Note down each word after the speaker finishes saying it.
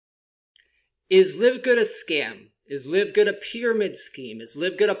Is LiveGood a scam? Is LiveGood a pyramid scheme? Is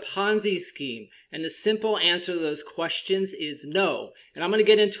LiveGood a Ponzi scheme? And the simple answer to those questions is no. And I'm going to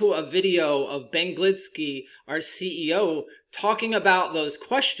get into a video of Ben Glidsky, our CEO, talking about those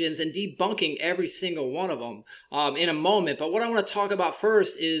questions and debunking every single one of them in a moment. But what I want to talk about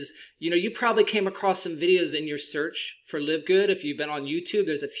first is, you probably came across some videos in your search for LiveGood. If you've been on YouTube,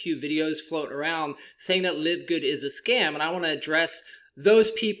 there's a few videos floating around saying that LiveGood is a scam. And I want to address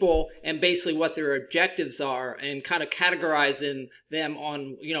those people and basically what their objectives are and kind of categorizing them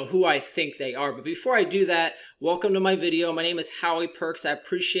on, who I think they are. But before I do that, welcome to my video. My name is Howie Perks. I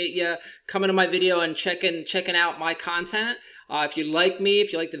appreciate you coming to my video and checking out my content. If you like me,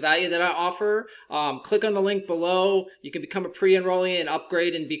 if you like the value that I offer, click on the link below. You can become a pre-enrollee and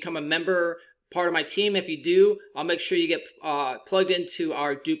upgrade and become a member, part of my team. If you do, I'll make sure you get plugged into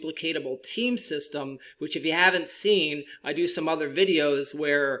our duplicatable team system, which if you haven't seen, I do some other videos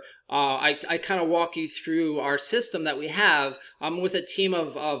where I kind of walk you through our system that we have. I'm with a team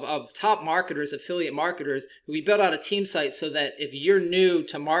of top marketers, affiliate marketers. We built out a team site so that if you're new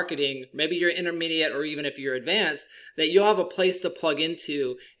to marketing, maybe you're intermediate or even if you're advanced, that you'll have a place to plug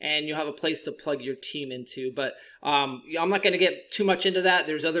into and you'll have a place to plug your team into. But I'm not going to get too much into that.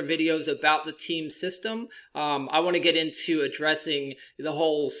 There's other videos about the team system. I want to get into addressing the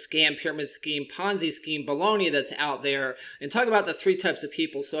whole scam, pyramid scheme, Ponzi scheme, baloney that's out there and talk about the three types of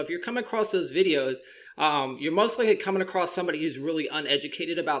people. So if you're coming across those videos, you're most likely coming across somebody who's really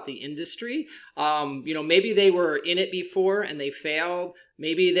uneducated about the industry. Maybe they were in it before and they failed.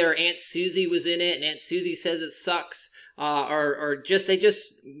 Maybe their Aunt Susie was in it and Aunt Susie says it sucks. Or they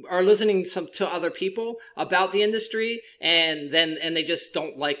just are listening to other people about the industry and they just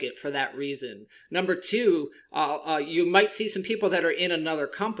don't like it for that reason. Number two, you might see some people that are in another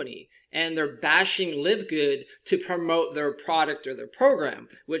company and they're bashing LiveGood to promote their product or their program,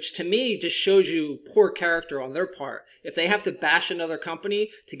 which to me just shows you poor character on their part. If they have to bash another company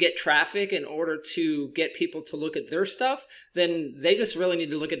to get traffic in order to get people to look at their stuff, then they just really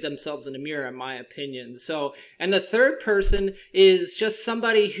need to look at themselves in the mirror, in my opinion. So, and the third person is just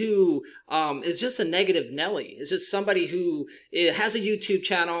somebody who is just a negative Nelly. It's just somebody who has a YouTube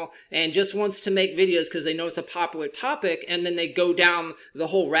channel and just wants to make videos because they know it's a popular topic, and then they go down the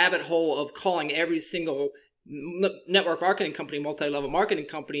whole rabbit hole of calling every single network marketing company, multi-level marketing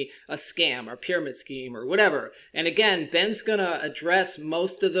company, a scam or pyramid scheme or whatever. And again, Ben's going to address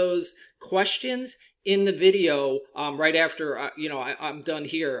most of those questions in the video right after I'm done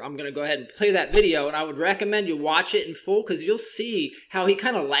here. I'm going to go ahead and play that video, and I would recommend you watch it in full because you'll see how he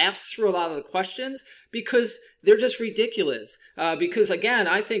kind of laughs through a lot of the questions because they're just ridiculous. Because again,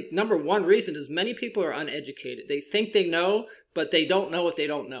 I think number one reason is many people are uneducated. They think they know, but they don't know what they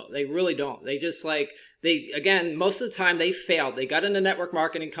don't know. They really don't. They just again, most of the time they failed. They got in a network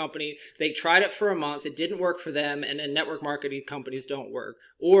marketing company. They tried it for a month. It didn't work for them. And then network marketing companies don't work.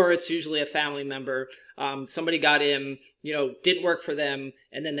 Or it's usually a family member. Somebody got in, didn't work for them.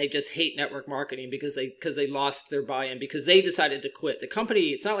 And then they just hate network marketing because they lost their buy-in because they decided to quit. The company,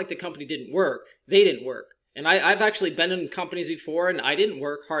 it's not like the company didn't work. They didn't work. And I've actually been in companies before and I didn't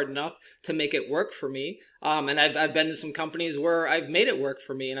work hard enough to make it work for me. And I've been to some companies where I've made it work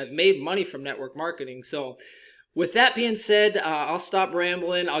for me and I've made money from network marketing. So with that being said, I'll stop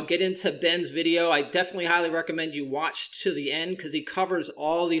rambling. I'll get into Ben's video. I definitely highly recommend you watch to the end because he covers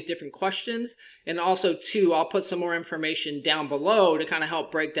all these different questions. And also too, I'll put some more information down below to kind of help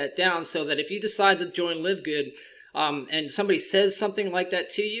break that down so that if you decide to join LiveGood, and somebody says something like that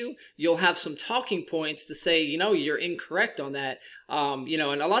to you, you'll have some talking points to say, you're incorrect on that. And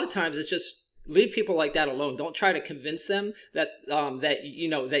a lot of times it's just leave people like that alone. Don't try to convince them that that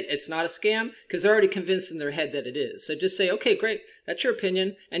it's not a scam because they're already convinced in their head that it is. So just say, okay, great, that's your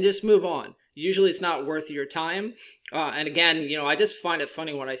opinion, and just move on. Usually it's not worth your time. And again, I just find it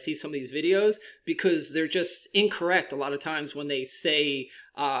funny when I see some of these videos because they're just incorrect a lot of times when they say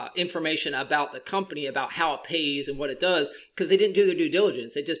information about the company, about how it pays and what it does, because they didn't do their due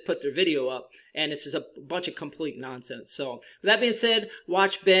diligence. They just put their video up and it's just a bunch of complete nonsense. So with that being said,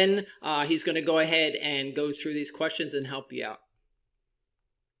 watch Ben. He's going to go ahead and go through these questions and help you out.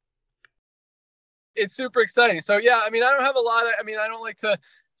 It's super exciting. So yeah, I don't have a lot of, I don't like to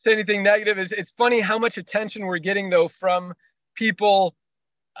say anything negative. It's funny how much attention we're getting though from people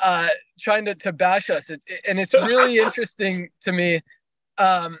trying to bash us. And it's really interesting to me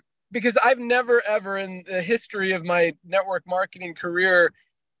because I've never ever in the history of my network marketing career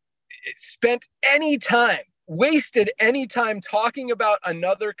wasted any time talking about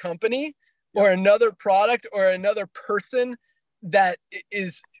another company or another product or another person that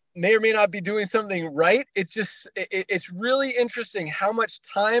may or may not be doing something right. It's really interesting how much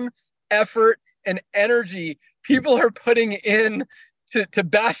time effort and energy people are putting in to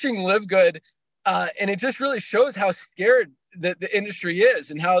bashing LiveGood. And it just really shows how scared the industry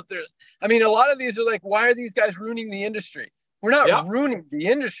is, and how there's, I mean, a lot of these are like, why are these guys ruining the industry? We're not ruining the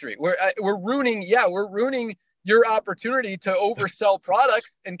industry. We're ruining your opportunity to oversell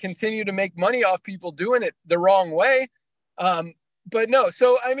products and continue to make money off people doing it the wrong way. But no,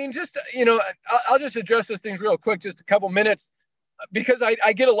 so I mean, just, you know, I'll just address those things real quick, just a couple minutes, because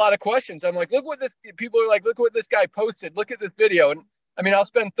I get a lot of questions. I'm like, people are like, look what this guy posted. Look at this video. And I mean, I'll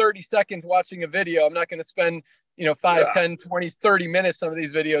spend 30 seconds watching a video. I'm not going to spend, 5, 10, 20, 30 minutes. Some of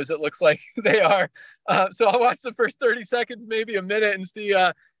these videos, it looks like they are. So I'll watch the first 30 seconds, maybe a minute, and see,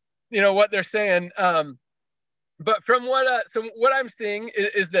 what they're saying. But from what I'm seeing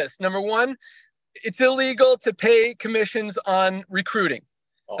is this. Number one, it's illegal to pay commissions on recruiting.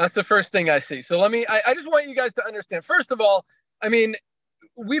 That's the first thing I see. So I just want you guys to understand. First of all, I mean,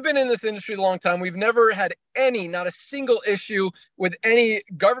 we've been in this industry a long time. We've never had not a single issue with any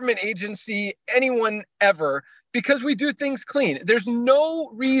government agency, anyone ever, because we do things clean. There's no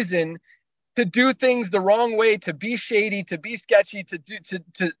reason to do things the wrong way, to be shady, to be sketchy,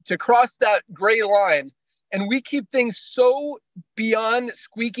 to cross that gray line. And we keep things so beyond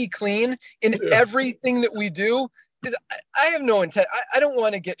squeaky clean in everything that we do. I have no intent. I don't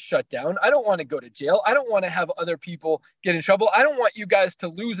want to get shut down. I don't want to go to jail. I don't want to have other people get in trouble. I don't want you guys to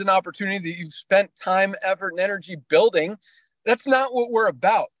lose an opportunity that you've spent time, effort, and energy building. That's not what we're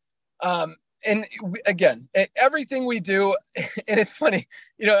about. Again, everything we do, and it's funny,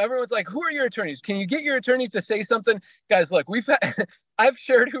 everyone's like, who are your attorneys? Can you get your attorneys to say something? Guys, look, I've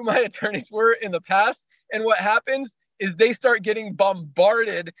shared who my attorneys were in the past, and what happens is they start getting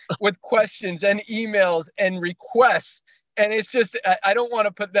bombarded with questions and emails and requests. And it's just, I don't want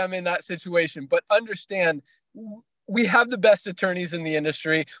to put them in that situation, but understand, we have the best attorneys in the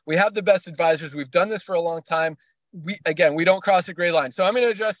industry. We have the best advisors. We've done this for a long time. We don't cross a gray line. So I'm going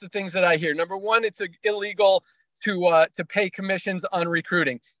to address the things that I hear. Number one, it's illegal to pay commissions on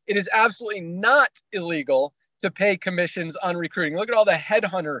recruiting. It is absolutely not illegal to pay commissions on recruiting. Look at all the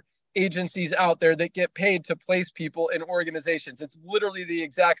headhunter agencies out there that get paid to place people in organizations. It's literally the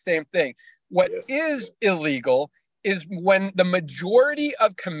exact same thing. What is illegal is when the majority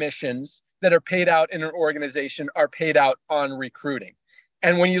of commissions that are paid out in an organization are paid out on recruiting.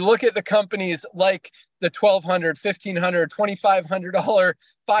 And when you look at the companies like the $1,200, $1,500, $2,500,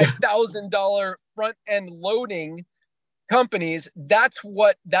 $5,000 front end loading companies, that's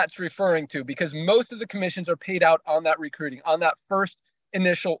what that's referring to, because most of the commissions are paid out on that recruiting, on that first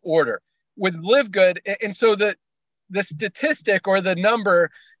initial order. With LiveGood, and so the statistic or the number,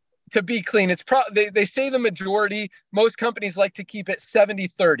 to be clean, it's they say the majority. Most companies like to keep it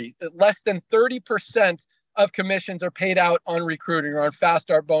 70-30. Less than 30% of commissions are paid out on recruiting or on fast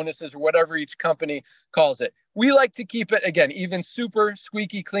start bonuses or whatever each company calls it. We like to keep it, again, even super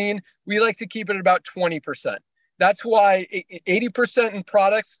squeaky clean. We like to keep it at about 20%. That's why 80% in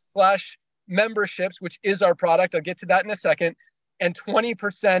products / memberships, which is our product, I'll get to that in a second, and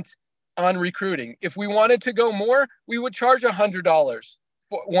 20% on recruiting. If we wanted to go more, we would charge $100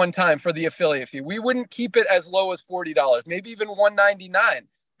 one time for the affiliate fee. We wouldn't keep it as low as $40, maybe even $199.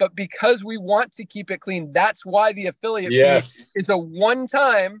 But because we want to keep it clean, that's why the affiliate fee is a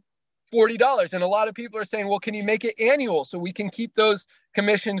one-time $40. And a lot of people are saying, well, can you make it annual so we can keep those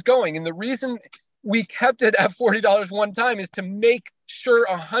commissions going? And the reason we kept it at $40 one time is to make sure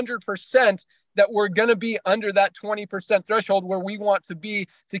 100% that we're going to be under that 20% threshold where we want to be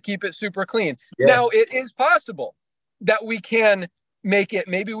to keep it super clean. Now, it is possible that we can make it,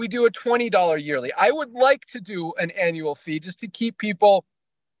 maybe we do a $20 yearly. I would like to do an annual fee just to keep people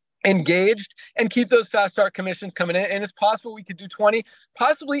engaged and keep those fast start commissions coming in. And it's possible we could do 20,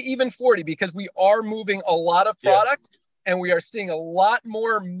 possibly even 40, because we are moving a lot of product and we are seeing a lot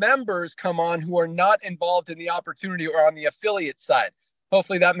more members come on who are not involved in the opportunity or on the affiliate side.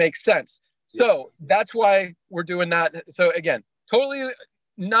 Hopefully that makes sense. So that's why we're doing that. So again, totally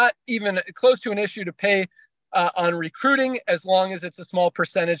not even close to an issue to pay on recruiting, as long as it's a small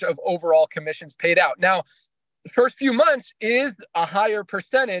percentage of overall commissions paid out. Now, the first few months is a higher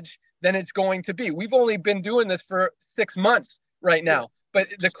percentage than it's going to be. We've only been doing this for 6 months right now. But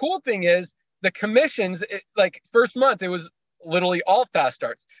the cool thing is the commissions, like first month, it was literally all fast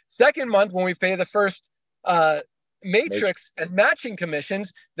starts. Second month, when we pay the first matrix and matching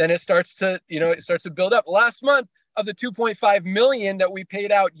commissions, then it starts to, it starts to build up. Last month, of the 2.5 million that we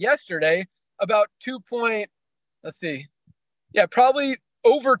paid out yesterday, about probably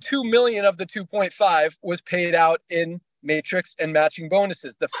over 2 million of the 2.5 was paid out in matrix and matching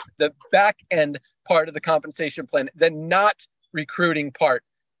bonuses, the back end part of the compensation plan, the not recruiting part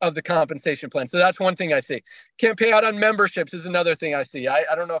of the compensation plan. So that's one thing I see. Can't pay out on memberships is another thing I see. I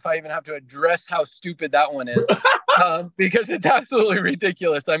don't know if I even have to address how stupid that one is because it's absolutely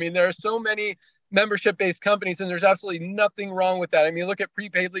ridiculous. I mean, there are so many membership-based companies, and there's absolutely nothing wrong with that. I mean, look at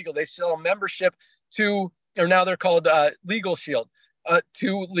Prepaid Legal. They sell membership to, or now they're called Legal Shield,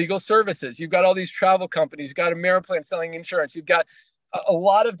 to legal services. You've got all these travel companies. You've got Ameriplan selling insurance. You've got a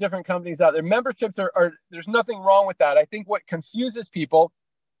lot of different companies out there. Memberships are there's nothing wrong with that. I think what confuses people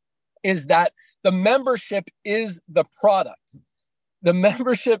is that the membership is the product. The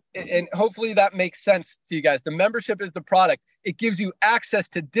membership, and hopefully that makes sense to you guys. The membership is the product. It gives you access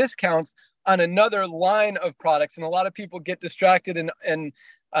to discounts on another line of products. And a lot of people get distracted and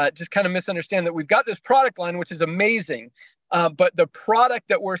just kind of misunderstand that we've got this product line, which is amazing. But the product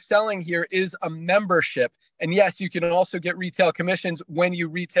that we're selling here is a membership. And yes, you can also get retail commissions when you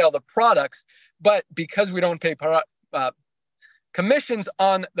retail the products. But because we don't pay commissions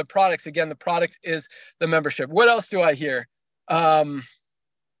on the products, again, the product is the membership. What else do I hear? I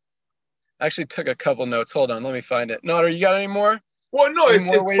actually took a couple notes. Hold on, let me find it. Notter, you got any more? Well, no, it's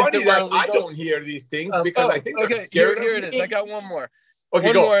funny that I don't hear these things because I think they're scared here of it me. is. I got one more. Okay,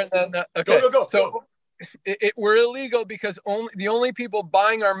 one go. more, and then okay. Go. So we're illegal because the only people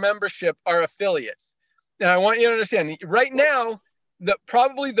buying our membership are affiliates. And I want you to understand, right now,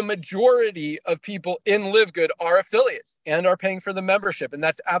 probably the majority of people in LiveGood are affiliates and are paying for the membership, and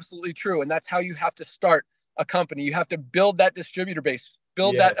that's absolutely true. And that's how you have to start a company. You have to build that distributor base,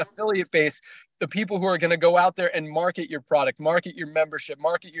 build that affiliate base, the people who are going to go out there and market your product, market your membership,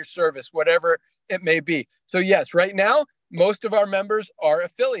 market your service, whatever it may be. So yes, right now, most of our members are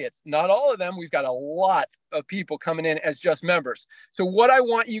affiliates. Not all of them. We've got a lot of people coming in as just members. So what I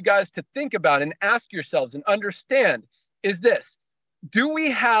want you guys to think about and ask yourselves and understand is this: do we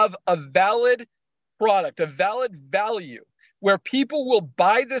have a valid product, a valid value where people will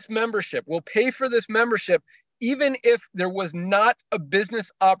buy this membership, will pay for this membership, even if there was not a business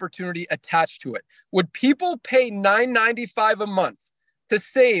opportunity attached to it? Would people pay $9.95 a month to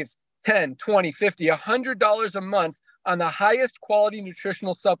save $10, $20, $50, $100 a month on the highest quality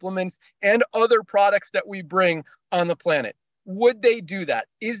nutritional supplements and other products that we bring on the planet? Would they do that?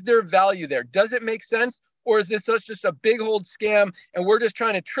 Is there value there? Does it make sense? Or is this just a big old scam and we're just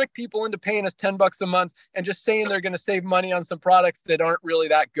trying to trick people into paying us $10 a month and just saying they're going to save money on some products that aren't really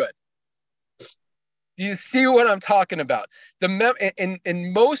that good? Do you see what I'm talking about?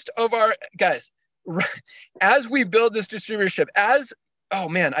 In most of our guys, as we build this distributorship, oh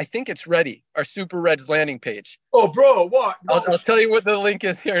man, I think it's ready. Our Super Reds landing page. Oh, bro, what? I'll tell you what the link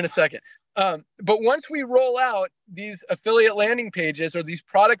is here in a second. But once we roll out these affiliate landing pages or these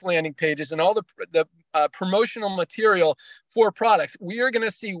product landing pages and all the promotional material for products, we are going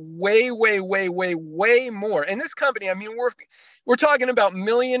to see way more. And this company, I mean, we're talking about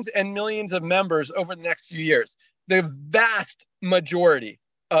millions and millions of members over the next few years. The vast majority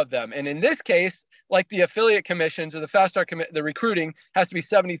of them. And in this case, like the affiliate commissions or the fast start the recruiting has to be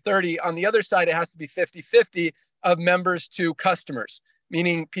 70-30. On the other side, it has to be 50-50 of members to customers,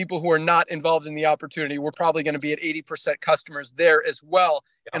 meaning people who are not involved in the opportunity. We're probably going to be at 80% customers there as well,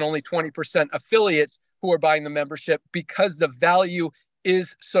 and only 20% affiliates who are buying the membership because the value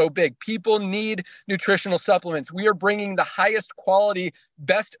is so big. People need nutritional supplements. We are bringing the highest quality,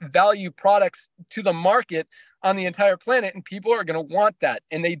 best value products to the market on the entire planet, and people are going to want that,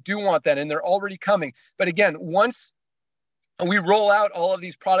 and they do want that, and they're already coming. But again, once we roll out all of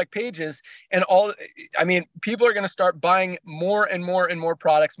these product pages and people are going to start buying more and more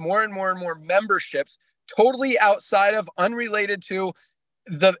products, more and more memberships, totally outside of, unrelated to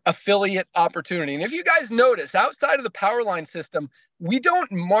the affiliate opportunity. And if you guys notice, outside of the Powerline system, we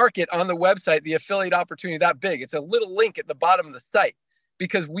don't market on the website the affiliate opportunity that big. It's a little link at the bottom of the site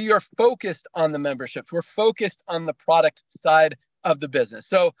because we are focused on the memberships. We're focused on the product side of the business.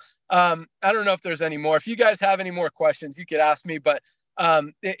 So I don't know if there's any more. If you guys have any more questions, you could ask me, but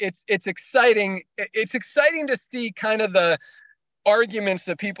it's exciting. It's exciting to see kind of the arguments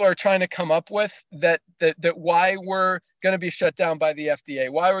that people are trying to come up with that why we're going to be shut down by the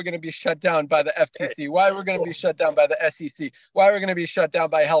FDA, why we're going to be shut down by the FTC, why we're going to be shut down by the SEC, why we're going to be shut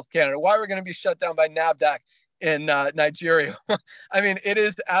down by Health Canada, why we're going to be shut down by NAFDAC in Nigeria. I mean, it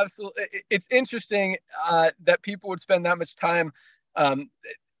is absolutely, it's interesting that people would spend that much time, and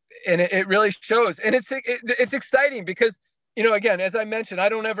it really shows. And it's exciting because, you know, again, as I mentioned,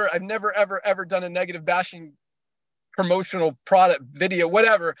 I've never ever done a negative bashing promotional product video,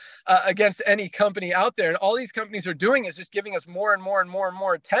 whatever, against any company out there. And all these companies are doing is just giving us more and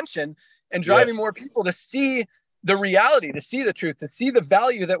more attention and driving more people to see the reality, to see the truth, to see the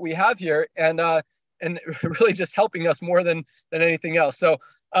value that we have here, and really just helping us more than anything else. So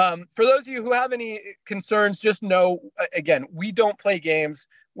For those of you who have any concerns, just know, again, we don't play games.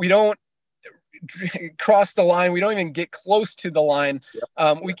 We don't cross the line. We don't even get close to the line.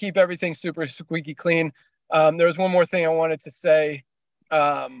 We keep everything super squeaky clean. There was one more thing I wanted to say.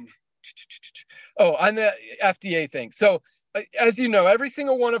 On the FDA thing. So as you know, every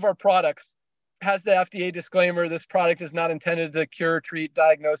single one of our products has the FDA disclaimer. This product is not intended to cure, treat,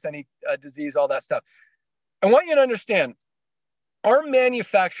 diagnose any disease, all that stuff. I want you to understand, our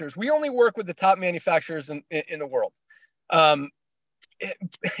manufacturers, we only work with the top manufacturers in the world.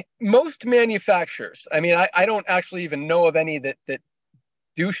 Most manufacturers, I mean, I don't actually even know of any that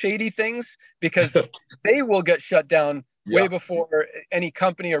do shady things, because they will get shut down way before any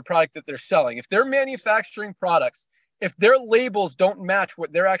company or product that they're selling. If they're manufacturing products, if their labels don't match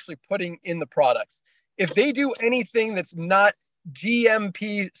what they're actually putting in the products, if they do anything that's not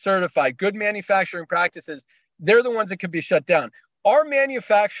GMP certified, good manufacturing practices, they're the ones that could be shut down. Our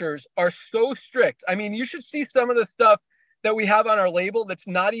manufacturers are so strict. I mean, you should see some of the stuff that we have on our label that's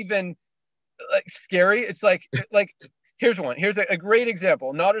not even like scary. It's like here's one. Here's a great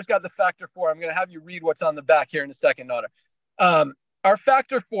example. Nodder's got the Factor 4. I'm going to have you read what's on the back here in a second, Nodder. Our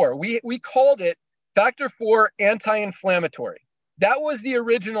Factor 4, we called it Factor 4 anti-inflammatory. That was the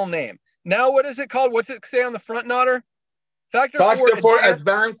original name. Now, what is it called? What's it say on the front, Nodder? Factor 4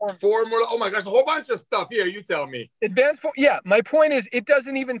 advanced formula. Oh my gosh, a whole bunch of stuff here. You tell me. Advanced, yeah. My point is, it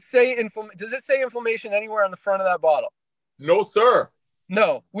doesn't even say does it say inflammation anywhere on the front of that bottle? No, sir.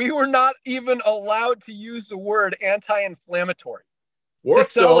 No, we were not even allowed to use the word anti-inflammatory to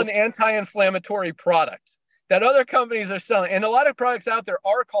sell an anti-inflammatory product that other companies are selling. And a lot of products out there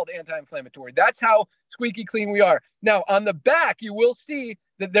are called anti-inflammatory. That's how squeaky clean we are. Now, on the back, you will see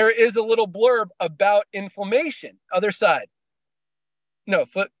that there is a little blurb about inflammation. Other side. No,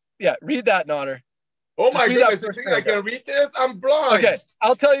 read that, Nodder. Oh my goodness, you think I can read this? I'm blind. Okay,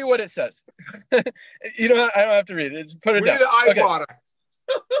 I'll tell you what it says. I don't have to read it. Just put it down. We need an eye product.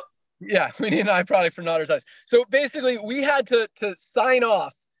 Yeah, we need an eye product for Nodder's eyes. So basically, we had to sign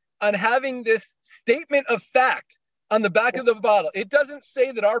off on having this statement of fact on the back of the bottle. It doesn't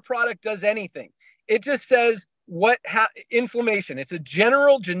say that our product does anything. It just says inflammation. It's a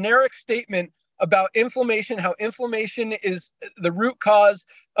generic statement about inflammation, how inflammation is the root cause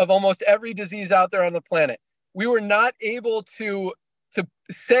of almost every disease out there on the planet. We were not able to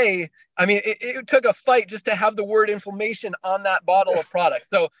say, I mean, it took a fight just to have the word inflammation on that bottle of product.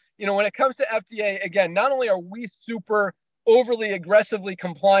 So, when it comes to FDA, again, not only are we super overly aggressively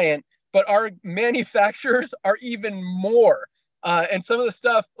compliant, but our manufacturers are even more. And some of the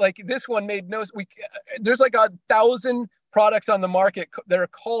stuff like this one made there's like 1,000 products on the market that are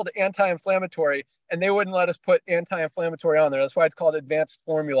called anti-inflammatory, and they wouldn't let us put anti-inflammatory on there. That's why it's called advanced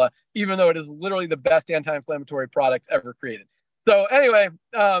formula, even though it is literally the best anti-inflammatory product ever created. So anyway,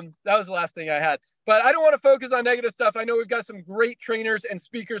 that was the last thing I had. But I don't want to focus on negative stuff. I know we've got some great trainers and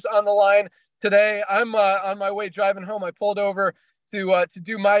speakers on the line today. I'm on my way driving home. I pulled over to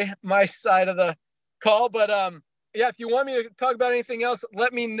do my side of the call. But yeah, if you want me to talk about anything else,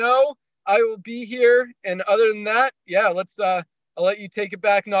 let me know. I will be here. And other than that, yeah, I'll let you take it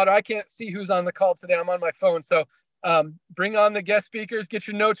back, Nodder. I can't see who's on the call today. I'm on my phone. So bring on the guest speakers, get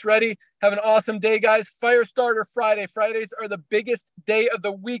your notes ready. Have an awesome day, guys. Fire Starter Friday. Fridays are the biggest day of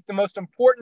the week, the most important